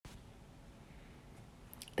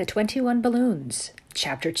The 21 Balloons,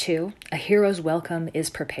 Chapter 2, A Hero's Welcome is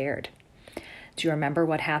Prepared. Do you remember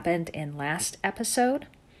what happened in last episode?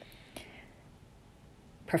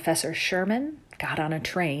 Professor Sherman got on a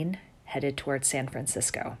train headed towards San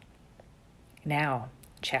Francisco. Now,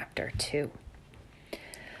 Chapter 2.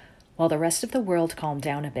 While the rest of the world calmed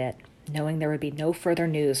down a bit, knowing there would be no further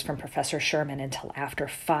news from Professor Sherman until after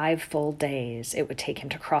 5 full days it would take him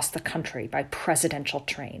to cross the country by presidential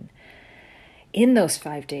train. In those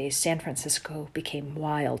 5 days, San Francisco became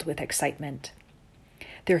wild with excitement.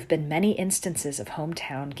 There have been many instances of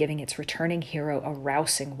hometown giving its returning hero a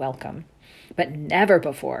rousing welcome, but never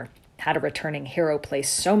before had a returning hero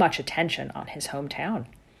placed so much attention on his hometown.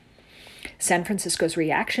 San Francisco's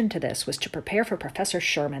reaction to this was to prepare for Professor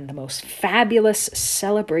Sherman the most fabulous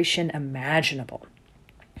celebration imaginable.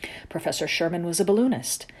 Professor Sherman was a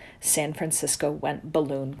balloonist. San Francisco went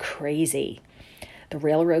balloon crazy. The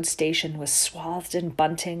railroad station was swathed in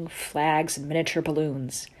bunting, flags, and miniature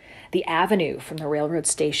balloons. The avenue from the railroad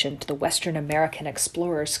station to the Western American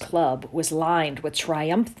Explorers Club was lined with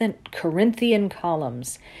triumphant Corinthian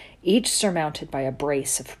columns, each surmounted by a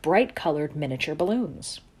brace of bright-colored miniature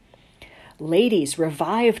balloons. Ladies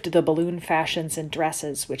revived the balloon fashions and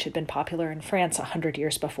dresses which had been popular in France 100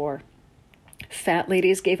 years before. Fat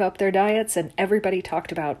ladies gave up their diets, and everybody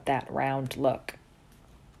talked about that round look.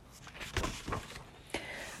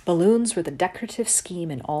 Balloons were the decorative scheme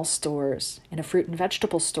in all stores. In a fruit and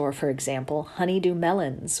vegetable store, for example, honeydew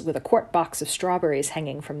melons with a quart box of strawberries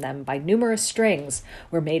hanging from them by numerous strings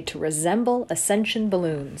were made to resemble ascension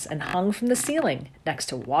balloons and hung from the ceiling next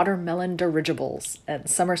to watermelon dirigibles and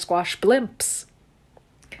summer squash blimps.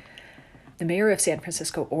 The mayor of San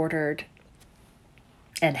Francisco ordered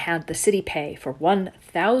and had the city pay for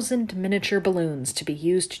 1,000 miniature balloons to be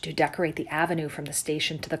used to decorate the avenue from the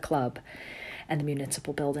station to the club and the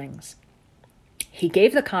municipal buildings. He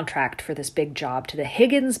gave the contract for this big job to the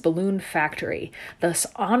Higgins Balloon Factory, thus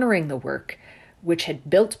honoring the work which had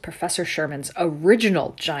built Professor Sherman's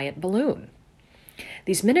original giant balloon.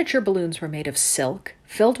 These miniature balloons were made of silk,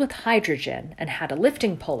 filled with hydrogen, and had a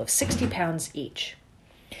lifting pull of 60 pounds each.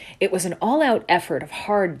 It was an all-out effort of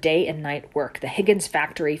hard day and night work. The Higgins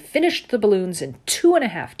factory finished the balloons in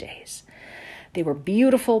 2.5 days. They were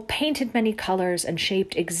beautiful, painted many colors, and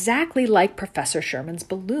shaped exactly like Professor Sherman's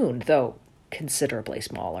balloon, though considerably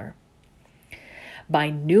smaller.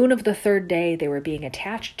 By noon of the 3rd day, they were being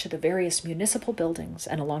attached to the various municipal buildings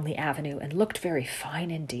and along the avenue and looked very fine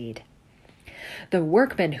indeed. The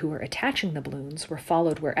workmen who were attaching the balloons were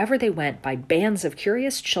followed wherever they went by bands of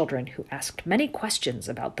curious children who asked many questions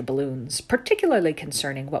about the balloons, particularly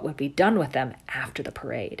concerning what would be done with them after the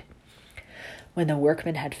parade. When the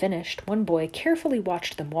workmen had finished, one boy carefully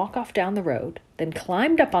watched them walk off down the road, then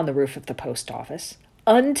climbed up on the roof of the post office,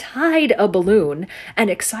 untied a balloon, and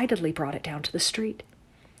excitedly brought it down to the street.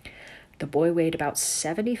 The boy weighed about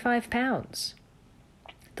 75 pounds.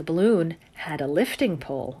 The balloon had a lifting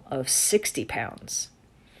pull of 60 pounds.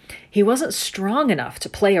 He wasn't strong enough to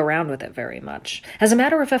play around with it very much. As a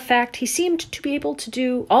matter of fact, all he seemed to be able to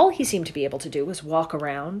do was walk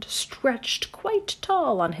around, stretched quite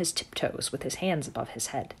tall on his tiptoes with his hands above his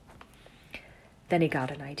head. Then he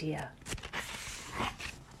got an idea.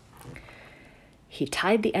 He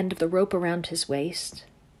tied the end of the rope around his waist,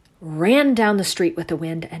 ran down the street with the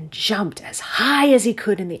wind, and jumped as high as he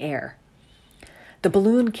could in the air. The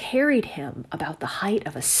balloon carried him about the height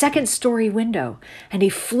of a 2nd-story window, and he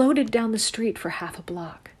floated down the street for half a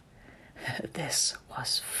block. This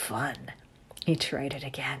was fun. He tried it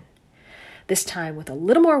again. This time, with a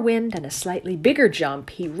little more wind and a slightly bigger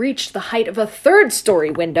jump, he reached the height of a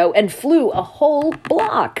 3rd-story window and flew a whole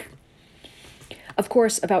block. Of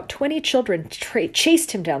course, about 20 children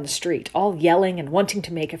chased him down the street, all yelling and wanting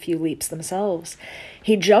to make a few leaps themselves.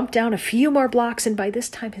 He jumped down a few more blocks, and by this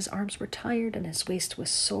time his arms were tired and his waist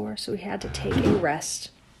was sore, so he had to take a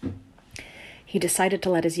rest. He decided to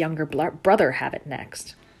let his younger brother have it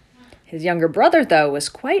next. His younger brother, though, was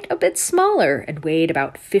quite a bit smaller and weighed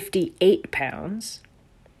about 58 pounds.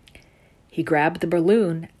 He grabbed the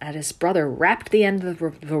balloon, and his brother wrapped the end of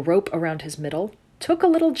the rope around his middle, took a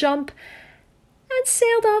little jump, and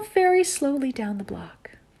sailed off very slowly down the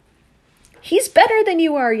block. "He's better than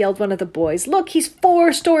you are," yelled one of the boys. "Look, he's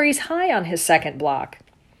 4 stories high on his 2nd block."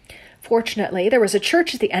 Fortunately, there was a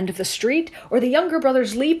church at the end of the street, or the younger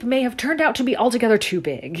brother's leap may have turned out to be altogether too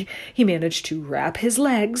big. He managed to wrap his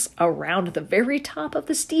legs around the very top of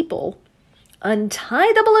the steeple,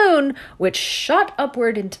 untie the balloon, which shot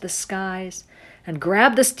upward into the skies, and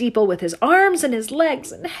grab the steeple with his arms and his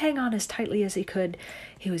legs and hang on as tightly as he could.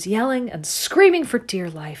 He was yelling and screaming for dear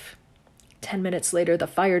life. 10 minutes later, the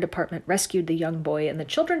fire department rescued the young boy, and the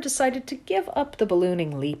children decided to give up the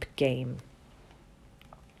ballooning leap game.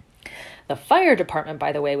 The fire department,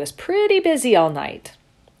 by the way, was pretty busy all night.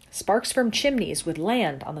 Sparks from chimneys would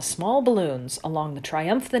land on the small balloons along the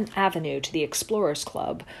triumphant avenue to the Explorers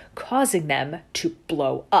Club, causing them to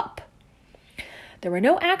blow up. There were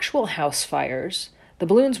no actual house fires. The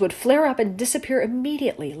balloons would flare up and disappear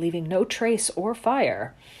immediately, leaving no trace or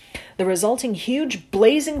fire. The resulting huge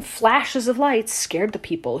blazing flashes of lights scared the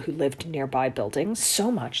people who lived in nearby buildings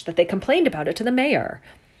so much that they complained about it to the mayor.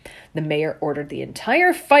 The mayor ordered the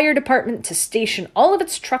entire fire department to station all of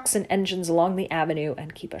its trucks and engines along the avenue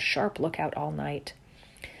and keep a sharp lookout all night.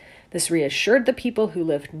 This reassured the people who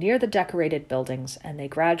lived near the decorated buildings, and they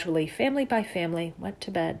gradually, family by family, went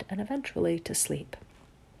to bed and eventually to sleep.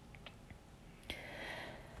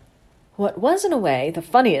 What was, in a way, the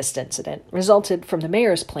funniest incident resulted from the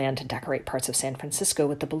mayor's plan to decorate parts of San Francisco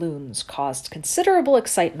with the balloons, caused considerable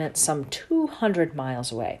excitement some 200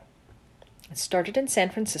 miles away. It started in San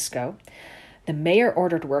Francisco. The mayor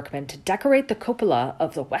ordered workmen to decorate the cupola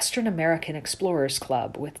of the Western American Explorers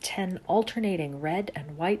Club with 10 alternating red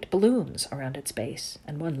and white balloons around its base,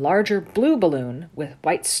 and one larger blue balloon with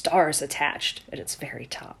white stars attached at its very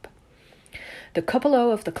top. The cupola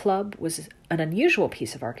of the club was an unusual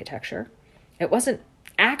piece of architecture. It wasn't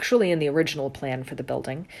actually in the original plan for the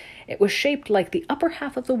building. It was shaped like the upper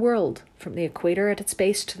half of the world, from the equator at its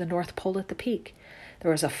base to the North Pole at the peak.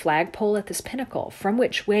 There was a flagpole at this pinnacle, from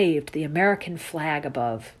which waved the American flag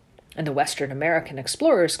above, and the Western American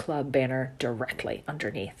Explorers Club banner directly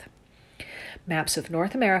underneath. Maps of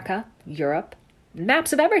North America, Europe, and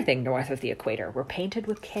maps of everything north of the equator were painted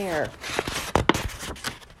with care.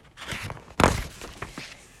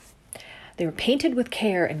 They were painted with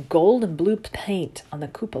care in gold and blue paint on the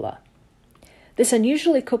cupola. This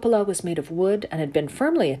unusual cupola was made of wood and had been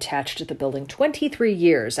firmly attached to the building 23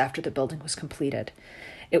 years after the building was completed.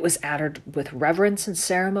 It was added with reverence and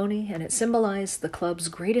ceremony, and it symbolized the club's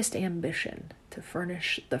greatest ambition to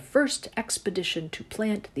furnish the first expedition to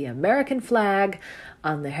plant the American flag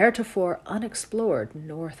on the heretofore unexplored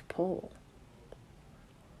North Pole.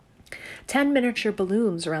 10 miniature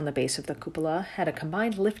balloons around the base of the cupola had a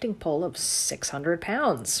combined lifting pull of 600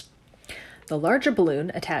 pounds. The larger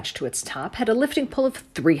balloon attached to its top had a lifting pull of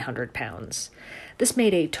 300 pounds. This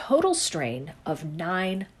made a total strain of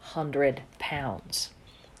 900 pounds.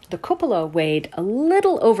 The cupola weighed a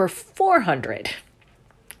little over 400.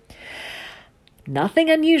 Nothing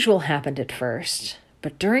unusual happened at first,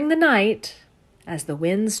 but during the night, as the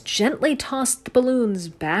winds gently tossed the balloons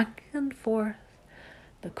back and forth,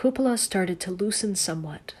 the cupola started to loosen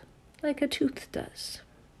somewhat, like a tooth does.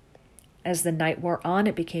 As the night wore on,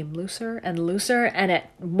 it became looser, and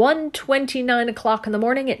at 1:29 o'clock in the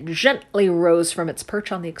morning, it gently rose from its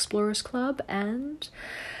perch on the Explorers Club and,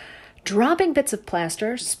 dropping bits of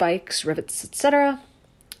plaster, spikes, rivets, etc.,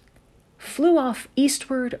 flew off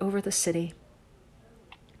eastward over the city.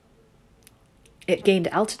 It gained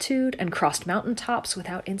altitude and crossed mountain tops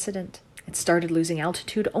without incident. It started losing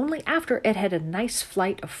altitude only after it had a nice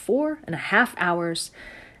flight of 4.5 hours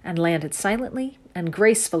and landed silently and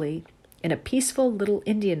gracefully in a peaceful little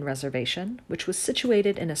Indian reservation, which was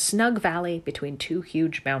situated in a snug valley between two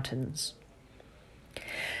huge mountains.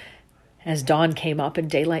 As dawn came up and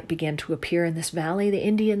daylight began to appear in this valley, the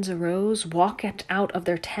Indians arose, walked out of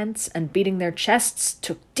their tents, and beating their chests,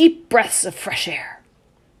 took deep breaths of fresh air.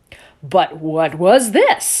 But what was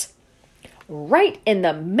this? Right in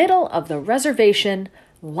the middle of the reservation,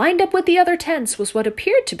 lined up with the other tents, was what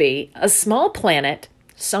appeared to be a small planet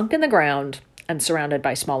sunk in the ground and surrounded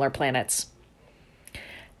by smaller planets.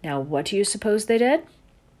 Now, what do you suppose they did?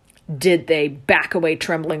 Did they back away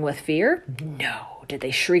trembling with fear? No. Did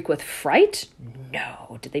they shriek with fright?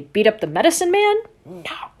 No. Did they beat up the medicine man?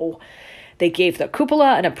 No. They gave the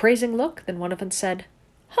cupola an appraising look, then one of them said,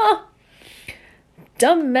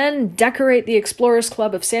 dumb men decorate the Explorers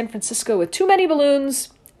Club of San Francisco with too many balloons.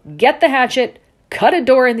 Get the hatchet, cut a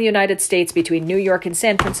door in the United States between New York and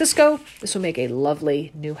San Francisco. This will make a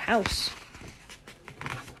lovely new house.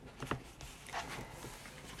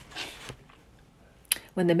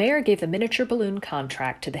 When the mayor gave the miniature balloon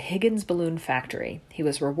contract to the Higgins Balloon Factory, he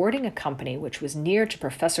was rewarding a company which was near to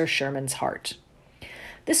Professor Sherman's heart.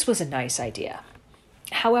 This was a nice idea.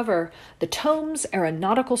 However, the Tomes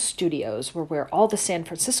Aeronautical Studios were where all the San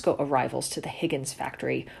Francisco arrivals to the Higgins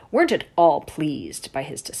factory weren't at all pleased by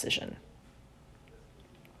his decision.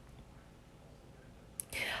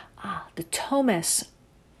 The Tomes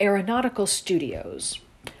Aeronautical Studios,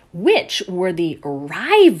 which were the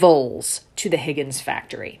rivals to the Higgins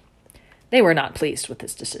factory. They were not pleased with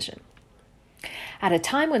this decision. At a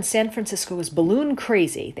time when San Francisco was balloon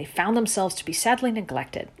crazy, they found themselves to be sadly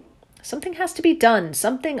neglected. Something has to be done,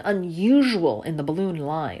 something unusual in the balloon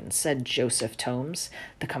line, said Joseph Tomes,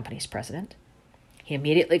 the company's president. He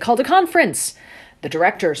immediately called a conference. The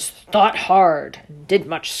directors thought hard and did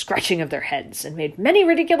much scratching of their heads and made many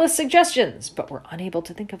ridiculous suggestions, but were unable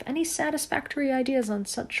to think of any satisfactory ideas on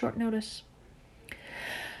such short notice.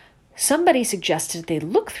 Somebody suggested they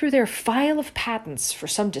look through their file of patents for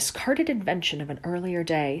some discarded invention of an earlier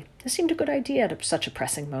day. This seemed a good idea at such a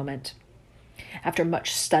pressing moment. After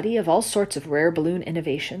much study of all sorts of rare balloon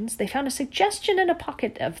innovations, they found a suggestion in a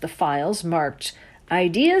pocket of the files marked,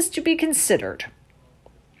 "Ideas to be considered."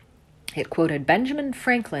 It quoted Benjamin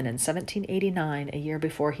Franklin in 1789, a year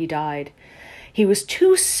before he died. He was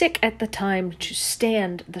too sick at the time to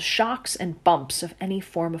stand the shocks and bumps of any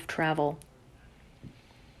form of travel.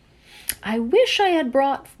 "I wish I had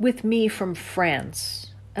brought with me from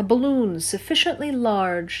France a balloon sufficiently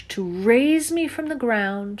large to raise me from the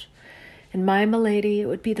ground. And my milady, it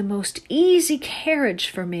would be the most easy carriage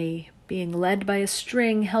for me, being led by a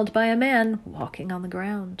string held by a man walking on the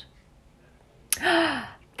ground."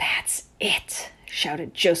 "That's it,"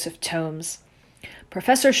 shouted Joseph Tomes.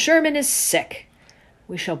 "Professor Sherman is sick.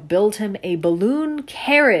 We shall build him a balloon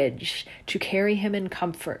carriage to carry him in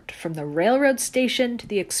comfort from the railroad station to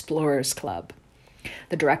the Explorers Club."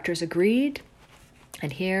 The directors agreed,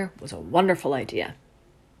 and here was a wonderful idea.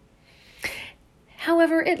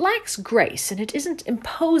 "However, it lacks grace, and it isn't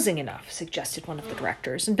imposing enough," suggested one of the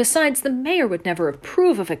directors, "and besides, the mayor would never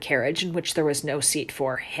approve of a carriage in which there was no seat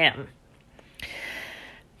for him."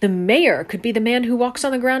 "The mayor could be the man who walks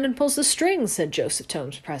on the ground and pulls the strings," said Joseph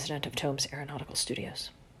Tomes, president of Tomes Aeronautical Studios.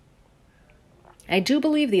 "I do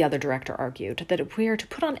believe," the other director argued, "that if we are to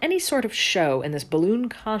put on any sort of show in this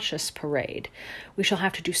balloon-conscious parade, we shall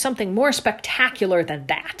have to do something more spectacular than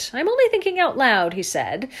that. I'm only thinking out loud," he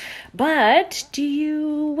said. "But what do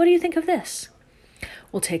you think of this?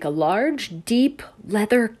 We'll take a large, deep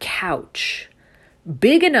leather couch,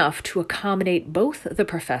 big enough to accommodate both the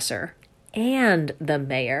professor and the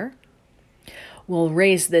mayor. We'll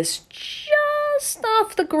raise this just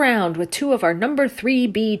off the ground with two of our number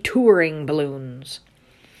 3B touring balloons.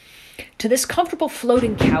 To this comfortable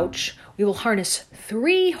floating couch, we will harness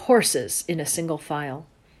 3 horses in a single file.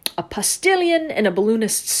 A postilion in a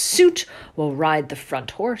balloonist's suit will ride the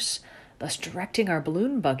front horse, thus directing our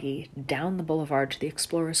balloon buggy down the boulevard to the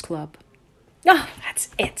Explorers Club." "Oh, that's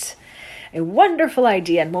it. A wonderful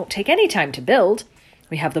idea and won't take any time to build.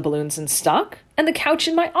 We have the balloons in stock, and the couch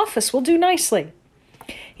in my office will do nicely."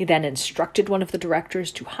 He then instructed one of the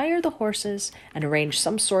directors to hire the horses and arrange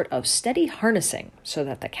some sort of steady harnessing so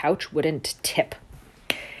that the couch wouldn't tip.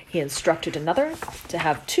 He instructed another to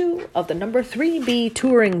have 2 of the number 3B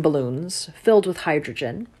touring balloons filled with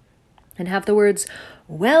hydrogen and have the words,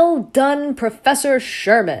 "Well done, Professor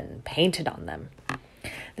Sherman," painted on them.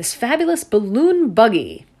 "This fabulous balloon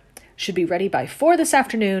buggy should be ready by 4 this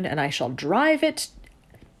afternoon, and I shall drive in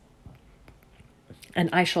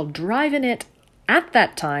it at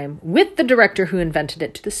that time with the director who invented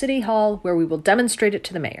it to the city hall, where we will demonstrate it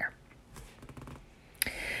to the mayor."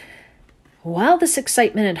 While this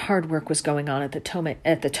excitement and hard work was going on at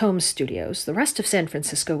the Tomes Studios, the rest of San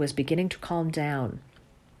Francisco was beginning to calm down.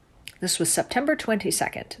 This was September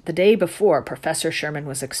 22nd, the day before Professor Sherman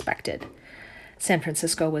was expected. San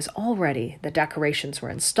Francisco was all ready. The decorations were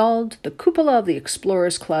installed. The cupola of the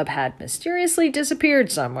Explorers Club had mysteriously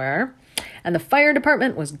disappeared somewhere, and the fire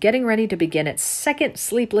department was getting ready to begin its second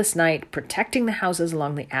sleepless night, protecting the houses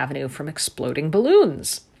along the avenue from exploding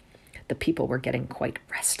balloons. The people were getting quite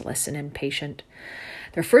restless and impatient.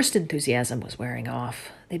 Their first enthusiasm was wearing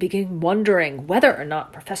off. They began wondering whether or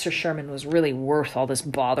not Professor Sherman was really worth all this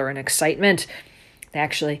bother and excitement.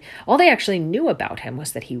 All they actually knew about him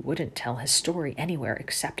was that he wouldn't tell his story anywhere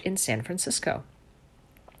except in San Francisco.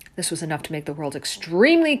 This was enough to make the world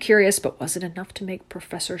extremely curious, but was it enough to make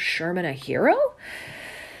Professor Sherman a hero?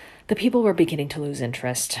 The people were beginning to lose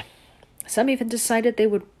interest. Some even decided they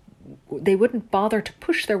wouldn't bother to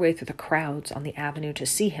push their way through the crowds on the avenue to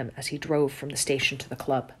see him as he drove from the station to the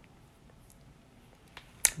club.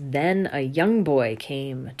 Then a young boy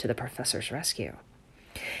came to the professor's rescue.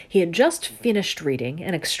 He had just finished reading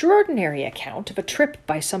an extraordinary account of a trip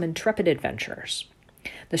by some intrepid adventurers.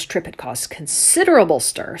 This trip had caused considerable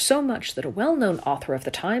stir, so much that a well-known author of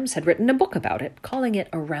the times had written a book about it, calling it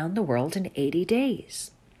Around the World in 80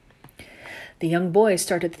 Days. The young boy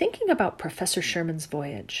started thinking about Professor Sherman's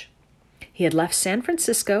voyage. He had left San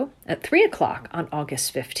Francisco at 3 o'clock on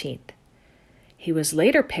August 15th. He was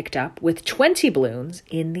later picked up with 20 balloons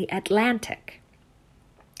in the Atlantic.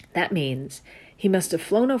 That means He must have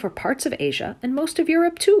flown over parts of Asia and most of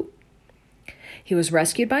Europe, too. He was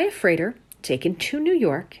rescued by a freighter, taken to New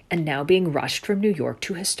York, and now being rushed from New York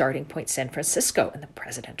to his starting point, San Francisco, in the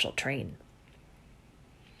presidential train.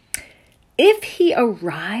 If he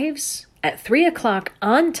arrives at 3 o'clock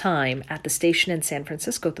on time at the station in San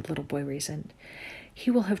Francisco, the little boy reasoned, he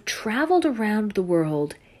will have traveled around the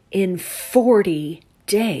world in 40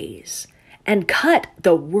 days and cut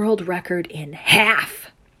the world record in half.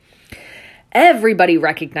 Everybody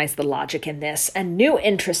recognized the logic in this, and new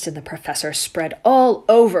interest in the professor spread all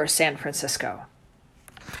over San Francisco.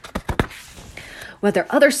 Whether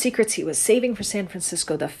other secrets he was saving for San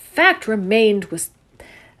Francisco, the fact remained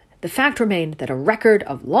that a record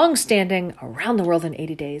of long-standing around the world in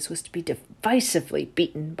 80 days was to be decisively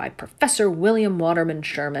beaten by Professor William Waterman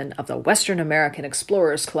Sherman of the Western American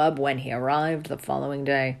Explorers Club when he arrived the following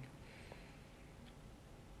day.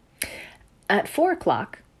 At 4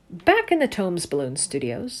 o'clock, back in the Tomes Balloon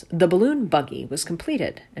Studios, the balloon buggy was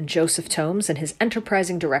completed, and Joseph Tomes and his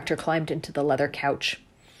enterprising director climbed into the leather couch.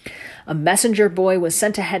 A messenger boy was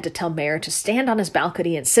sent ahead to tell Mayer to stand on his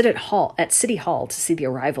balcony and sit at City Hall to see the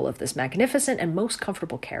arrival of this magnificent and most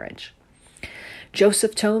comfortable carriage.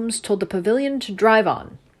 Joseph Tomes told the pavilion to drive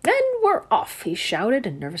on. "Then we're off," he shouted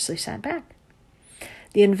and nervously sat back.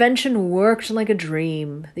 The invention worked like a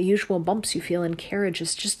dream. The usual bumps you feel in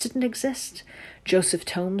carriages just didn't exist. Joseph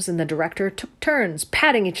Tomes and the director took turns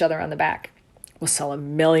patting each other on the back. "We'll sell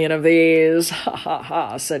 1,000,000 of these, ha ha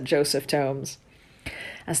ha," said Joseph Tomes.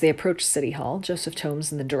 As they approached City Hall, Joseph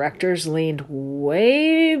Tomes and the directors leaned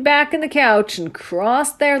way back in the couch and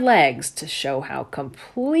crossed their legs to show how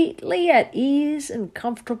completely at ease and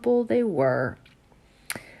comfortable they were.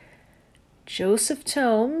 Joseph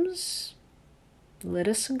Tomes lit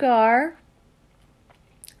a cigar.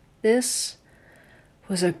 This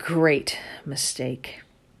was a great mistake.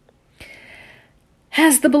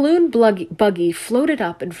 As the balloon buggy floated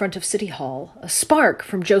up in front of City Hall, a spark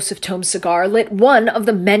from Joseph Tomes' cigar lit one of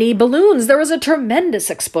the many balloons. There was a tremendous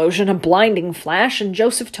explosion, a blinding flash, and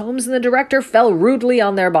Joseph Tomes and the director fell rudely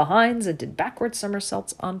on their behinds and did backward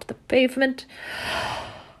somersaults onto the pavement.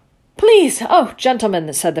 "Please, oh,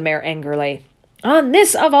 gentlemen," said the mayor angrily, "on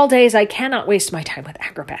this of all days I cannot waste my time with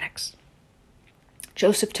acrobatics."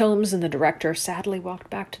 Joseph Tomes and the director sadly walked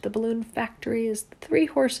back to the balloon factory as the 3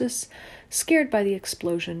 horses, scared by the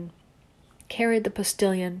explosion, carried the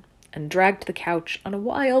postilion and dragged the couch on a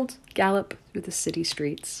wild gallop through the city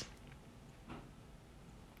streets.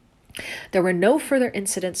 There were no further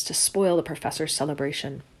incidents to spoil the professor's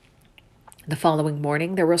celebration. The following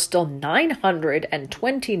morning, there were still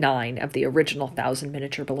 929 of the original 1,000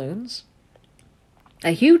 miniature balloons.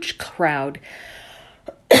 A huge crowd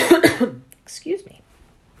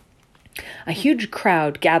A huge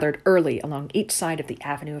crowd gathered early along each side of the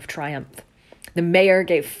Avenue of Triumph. The mayor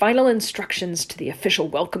gave final instructions to the official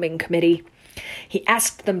welcoming committee. He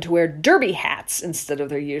asked them to wear derby hats instead of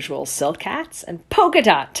their usual silk hats and polka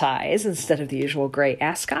dot ties instead of the usual gray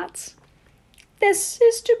ascots. This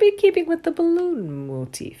is to be keeping with the balloon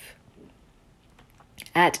motif.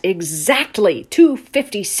 At exactly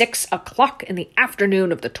 2:56 o'clock in the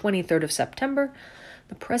afternoon of the 23rd of September,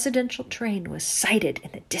 the presidential train was sighted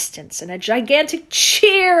in the distance, and a gigantic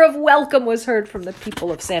cheer of welcome was heard from the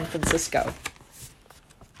people of San Francisco.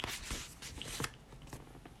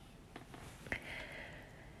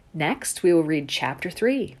 Next, we will read Chapter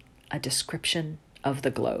 3, A Description of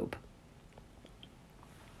the Globe.